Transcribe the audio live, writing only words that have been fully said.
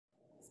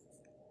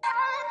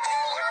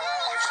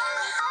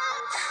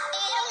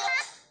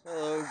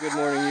Good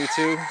morning,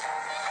 YouTube.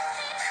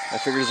 I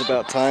figured it's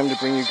about time to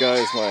bring you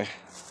guys my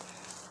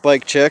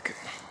bike check.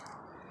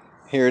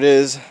 Here it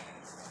is,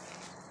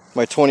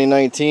 my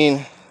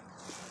 2019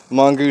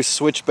 Mongoose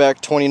Switchback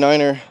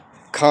 29er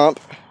Comp.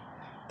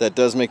 That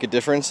does make a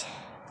difference.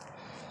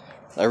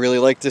 I really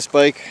like this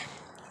bike.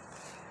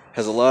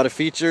 Has a lot of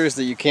features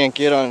that you can't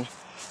get on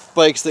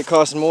bikes that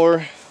cost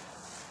more.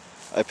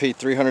 I paid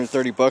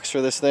 330 bucks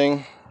for this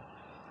thing.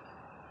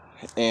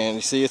 And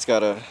you see it's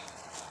got a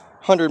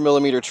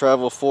 100mm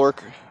travel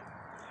fork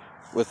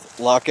with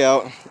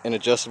lockout and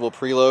adjustable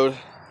preload.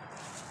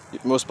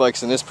 Most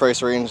bikes in this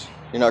price range,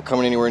 you're not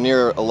coming anywhere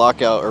near a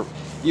lockout or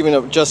even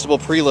an adjustable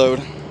preload.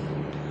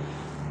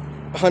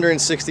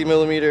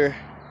 160mm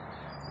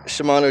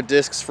Shimano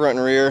discs front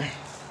and rear.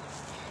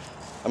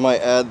 I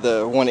might add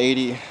the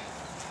 180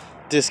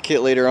 disc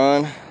kit later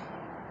on.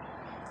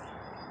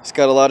 It's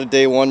got a lot of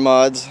day one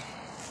mods.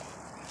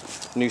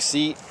 New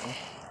seat.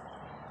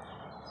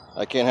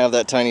 I can't have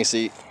that tiny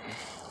seat.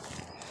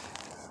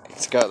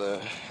 It's got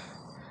a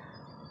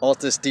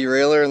Altus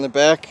derailleur in the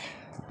back.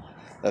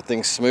 That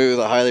thing's smooth.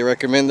 I highly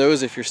recommend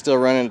those if you're still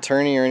running a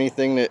tourney or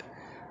anything that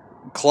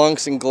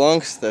clunks and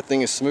glunks. That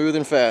thing is smooth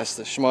and fast.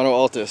 The Shimano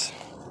Altus.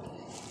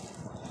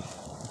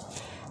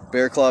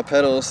 Bear claw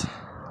pedals.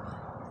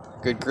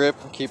 Good grip,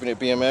 keeping it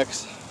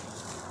BMX.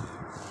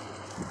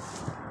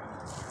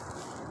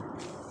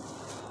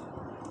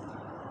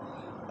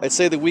 I'd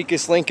say the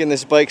weakest link in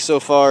this bike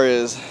so far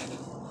is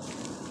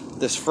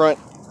this front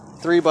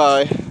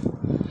 3x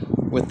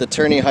with the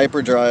tourney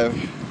hyperdrive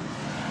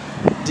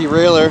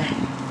derailleur.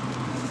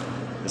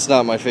 It's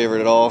not my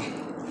favorite at all.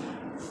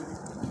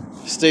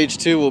 Stage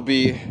 2 will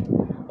be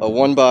a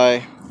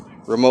 1x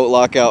remote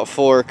lockout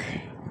fork,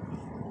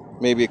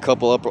 maybe a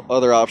couple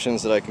other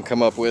options that I can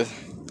come up with.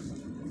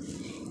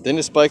 Then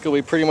this bike will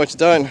be pretty much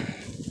done.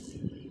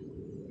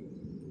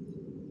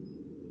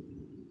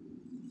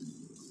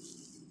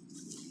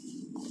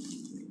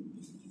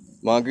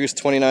 Mongoose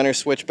 29er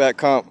Switchback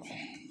Comp.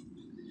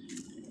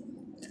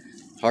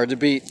 Hard to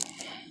beat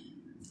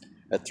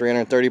at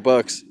 330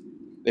 bucks.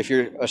 If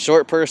you're a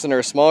short person or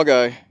a small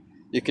guy,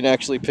 you can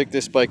actually pick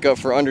this bike up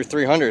for under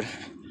 300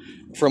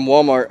 from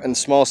Walmart in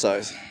small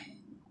size.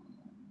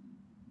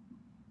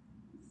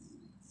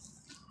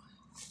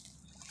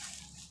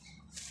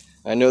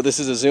 I know this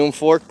is a zoom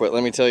fork, but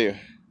let me tell you,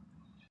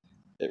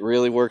 it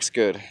really works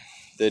good.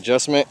 The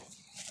adjustment,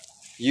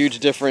 huge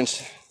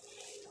difference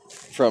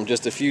from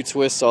just a few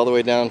twists all the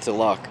way down to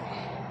lock.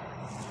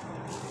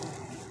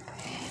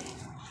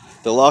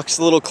 The lock's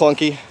a little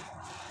clunky,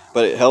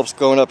 but it helps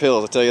going up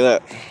hills, I'll tell you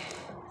that.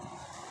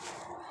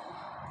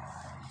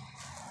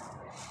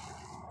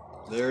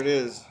 There it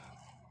is,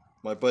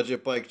 my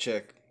budget bike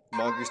check,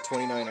 Mongoose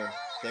 29er.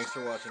 Thanks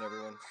for watching,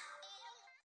 everyone.